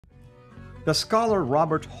The scholar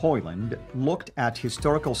Robert Hoyland looked at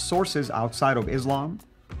historical sources outside of Islam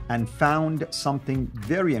and found something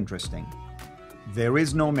very interesting. There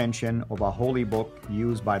is no mention of a holy book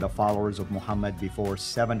used by the followers of Muhammad before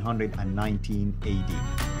 719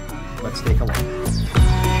 AD. Let's take a look.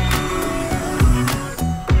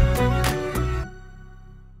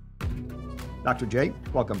 Dr. J,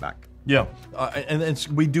 welcome back. Yeah, and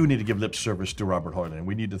we do need to give lip service to Robert Hoyland.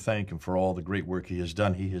 We need to thank him for all the great work he has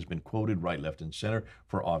done. He has been quoted right, left, and center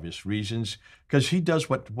for obvious reasons, because he does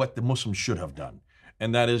what the Muslims should have done.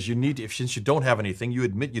 And that is, you need to, since you don't have anything, you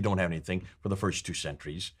admit you don't have anything for the first 2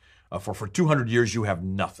 centuries. For 200 years, you have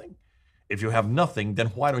nothing. If you have nothing, then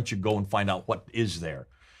why don't you go and find out what is there?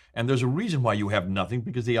 And there's a reason why you have nothing,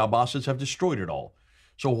 because the Abbasids have destroyed it all.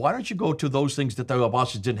 So why don't you go to those things that the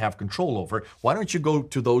Abbasids didn't have control over? Why don't you go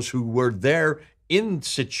to those who were there in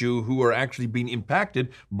situ, who are actually being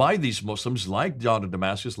impacted by these Muslims, like John of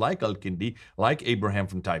Damascus, like Al-Kindi, like Abraham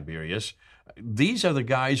from Tiberias? These are the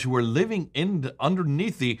guys who are living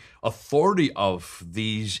underneath the authority of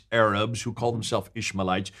these Arabs who call themselves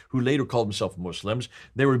Ishmaelites, who later called themselves Muslims.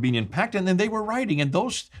 They were being impacted, and then they were writing, and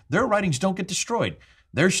their writings don't get destroyed.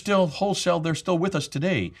 They're still wholesale, they're still with us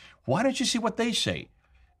today. Why don't you see what they say?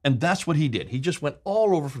 And that's what he did. He just went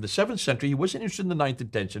all over from the 7th century. He wasn't interested in the 9th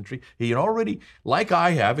and 10th century. He had already, like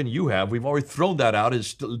I have and you have, we've already thrown that out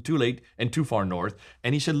as too late and too far north.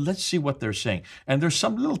 And he said, let's see what they're saying. And there's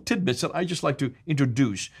some little tidbits that I just like to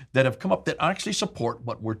introduce that have come up that actually support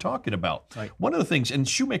what we're talking about. Right. One of the things, and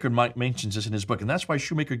Shoemaker mentions this in his book, and that's why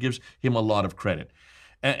Shoemaker gives him a lot of credit.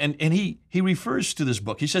 And he refers to this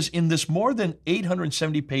book. He says, in this more than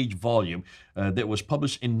 870-page volume that was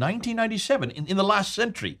published in 1997, in the last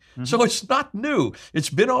century. Mm-hmm. So it's not new.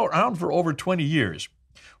 It's been around for over 20 years.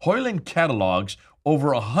 Hoyland catalogs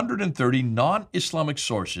over 130 non-Islamic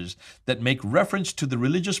sources that make reference to the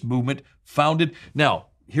religious movement founded. Now,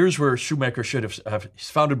 here's where Shoemaker should have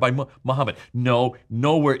founded by Muhammad. No,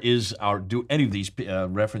 nowhere do any of these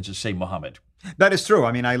references say Muhammad. That is true.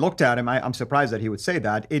 I mean, I looked at him. I'm surprised that he would say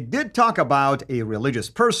that. It did talk about a religious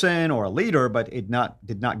person or a leader, but it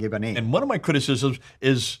did not give a name. And one of my criticisms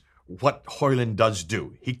is what Hoyland does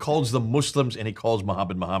do. He calls them Muslims and he calls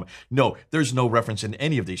Muhammad Muhammad. No, there's no reference in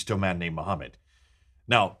any of these to a man named Muhammad.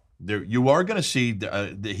 Now, you are going to see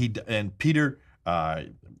he and Peter. I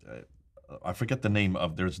forget the name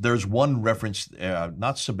of. There's one reference,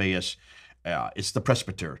 not Sabaeus. It's the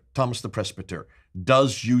presbyter, Thomas the presbyter,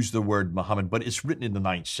 does use the word Muhammad, but it's written in the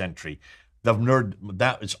 9th century.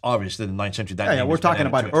 That is obvious that in the 9th century. Yeah, we're talking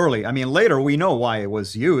about early. I mean, later we know why it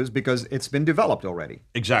was used because it's been developed already.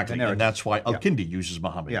 Exactly, and that's why Al-Kindi uses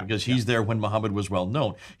Muhammad, because he's there when Muhammad was well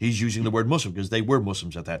known. He's using the word Muslim because they were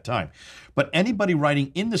Muslims at that time. But anybody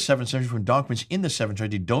writing in the 7th century from documents in the 7th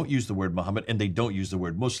century don't use the word Muhammad and they don't use the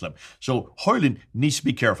word Muslim. So Hoyland needs to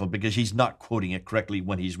be careful because he's not quoting it correctly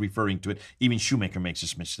when he's referring to it. Even Shoemaker makes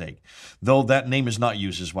this mistake. Though that name is not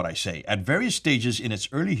used, is what I say. At various stages in its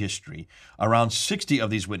early history, around 60 of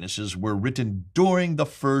these witnesses were written during the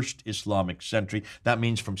first Islamic century. That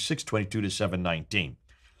means from 622 to 719.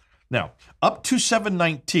 Now, up to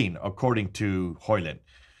 719, according to Hoyland,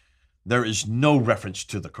 there is no reference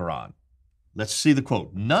to the Qur'an. Let's see the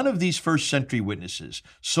quote. None of these first century witnesses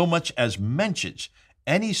so much as mentions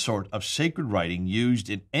any sort of sacred writing used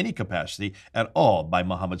in any capacity at all by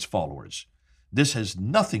Muhammad's followers. This is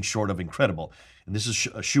nothing short of incredible. And this is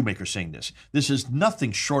Shoemaker saying this. This is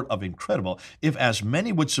nothing short of incredible if, as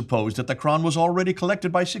many would suppose, that the Quran was already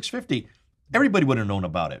collected by 650. Everybody would have known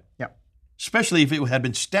about it. Yeah. Especially if it had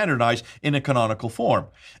been standardized in a canonical form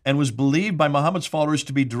and was believed by Muhammad's followers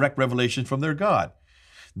to be direct revelation from their God.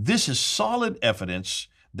 This is solid evidence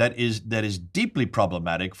that is deeply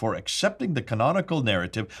problematic for accepting the canonical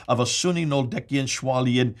narrative of a Sunni Noldekian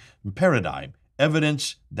Schwalian paradigm,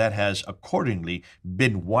 evidence that has accordingly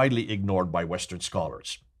been widely ignored by Western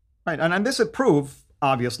scholars. Right, and this would prove,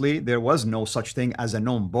 obviously, there was no such thing as a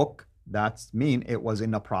known book. That means it was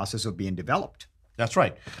in the process of being developed. That's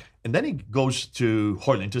right. And then he goes to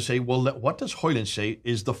Hoyland to say, well, what does Hoyland say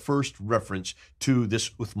is the first reference to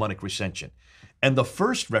this Uthmanic recension? And the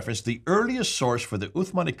first reference, the earliest source for the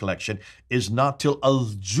Uthmanic collection, is not till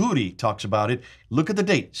Al-Juri talks about it. Look at the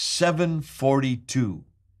date, 742.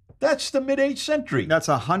 That's the mid-8th century. That's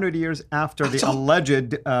 100 years after the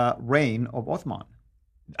alleged reign of Uthman.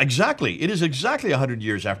 Exactly. It is exactly 100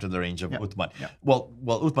 years after the reign of Uthman. Yeah. Well,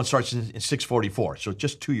 Uthman starts in 644, so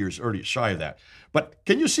just 2 years earlier, shy of that. But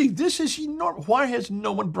can you see, this is enormous. Why has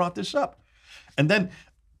no one brought this up? And then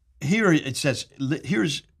here it says,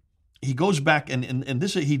 he goes back and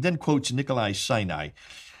this, he then quotes Nikolai Sinai.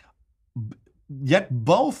 Yet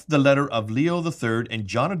both the letter of Leo III and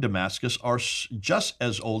John of Damascus are just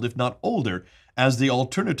as old, if not older, as the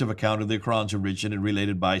alternative account of the Quran's origin and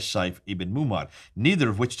related by Saif ibn Muhammad, neither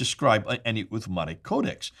of which describe any Uthmanic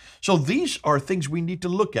codex. So these are things we need to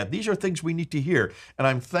look at. These are things we need to hear. And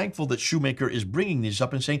I'm thankful that Shoemaker is bringing these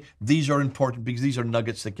up and saying these are important because these are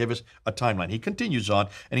nuggets that give us a timeline. He continues on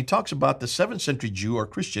and he talks about the 7th century Jew or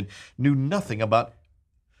Christian knew nothing about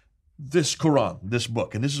this Quran, this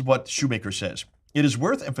book. And this is what Shoemaker says. It is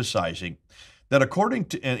worth emphasizing that according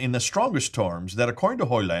to, in the strongest terms, that according to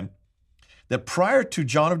Hoyland, that prior to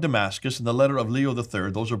John of Damascus and the letter of Leo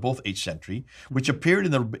III, those are both 8th century, which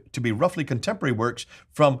appeared to be roughly contemporary works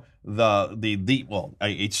from the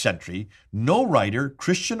 8th century, no writer,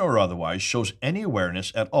 Christian or otherwise, shows any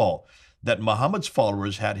awareness at all that Muhammad's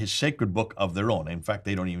followers had his sacred book of their own. In fact,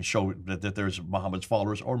 they don't even show that there's Muhammad's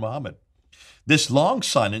followers or Muhammad. This long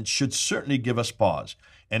silence should certainly give us pause,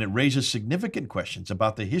 and it raises significant questions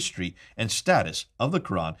about the history and status of the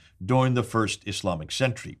Quran during the first Islamic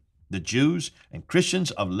century. The Jews and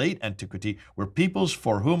Christians of late antiquity were peoples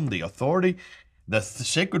for whom the authority, the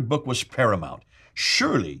sacred book was paramount.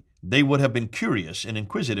 Surely they would have been curious and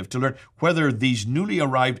inquisitive to learn whether these newly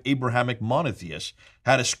arrived Abrahamic monotheists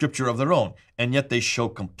had a scripture of their own, and yet they show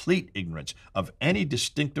complete ignorance of any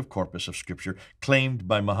distinctive corpus of scripture claimed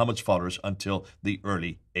by Muhammad's followers until the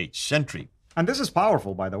early 8th century. And this is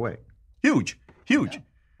powerful, by the way. Huge, huge. Yeah.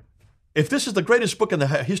 If this is the greatest book in the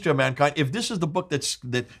history of mankind, if this is the book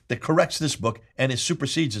that corrects this book and it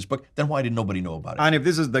supersedes this book, then why did nobody know about it? And if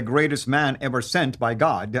this is the greatest man ever sent by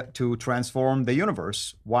God to transform the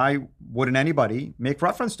universe, why wouldn't anybody make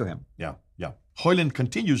reference to him? Yeah. Hoyland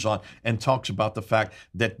continues on and talks about the fact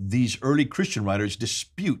that these early Christian writers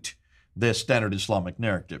dispute the standard Islamic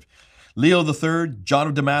narrative. Leo III, John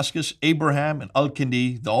of Damascus, Abraham, and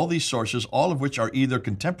Al-Kindi, all these sources, all of which are either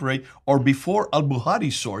contemporary or before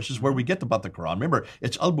Al-Bukhari's sources, where we get about the Quran. Remember,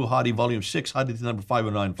 it's Al-Bukhari, volume 6, hadith number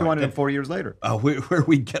 509. 204 years later. Where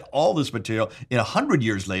we get all this material in 100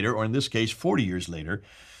 years later, or in this case, 40 years later.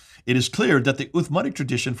 It is clear that the Uthmanic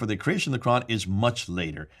tradition for the creation of the Quran is much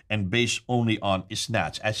later and based only on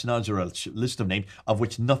isnads. Isnads are a list of names of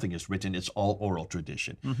which nothing is written. It's all oral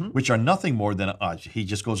tradition, which are nothing more than, he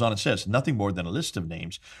just goes on and says, nothing more than a list of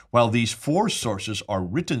names, while these 4 sources are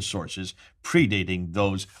written sources predating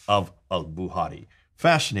those of Al-Bukhari.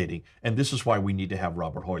 Fascinating, and this is why we need to have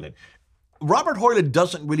Robert Hoyland. Robert Hoyland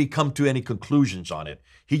doesn't really come to any conclusions on it.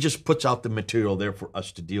 He just puts out the material there for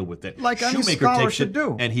us to deal with it. Like any scholar should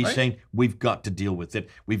do. And he's saying, we've got to deal with it.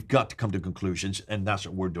 We've got to come to conclusions, and that's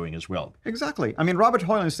what we're doing as well. Exactly. I mean, Robert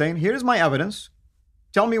Hoyland is saying, here's my evidence.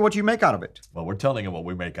 Tell me what you make out of it. Well, we're telling him what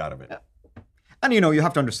we make out of it. Yeah. And, you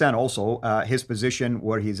have to understand also his position,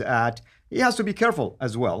 where he's at. He has to be careful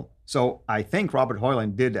as well. So I think Robert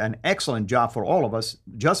Hoyland did an excellent job for all of us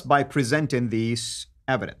just by presenting these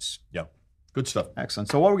evidence. Yeah. Good stuff. Excellent.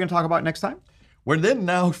 So what are we going to talk about next time? We're then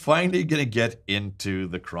now finally going to get into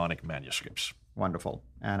the Quranic manuscripts. Wonderful.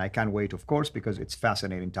 And I can't wait, of course, because it's a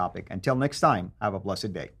fascinating topic. Until next time, have a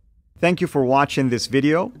blessed day. Thank you for watching this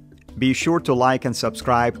video. Be sure to like and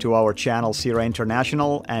subscribe to our channel, CIRA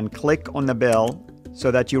International, and click on the bell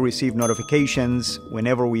so that you receive notifications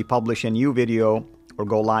whenever we publish a new video or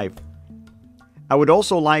go live. I would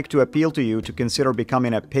also like to appeal to you to consider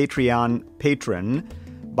becoming a Patreon patron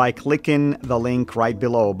by clicking the link right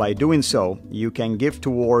below. By doing so, you can give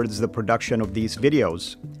towards the production of these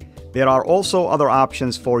videos. There are also other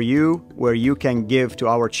options for you where you can give to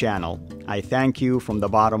our channel. I thank you from the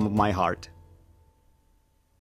bottom of my heart.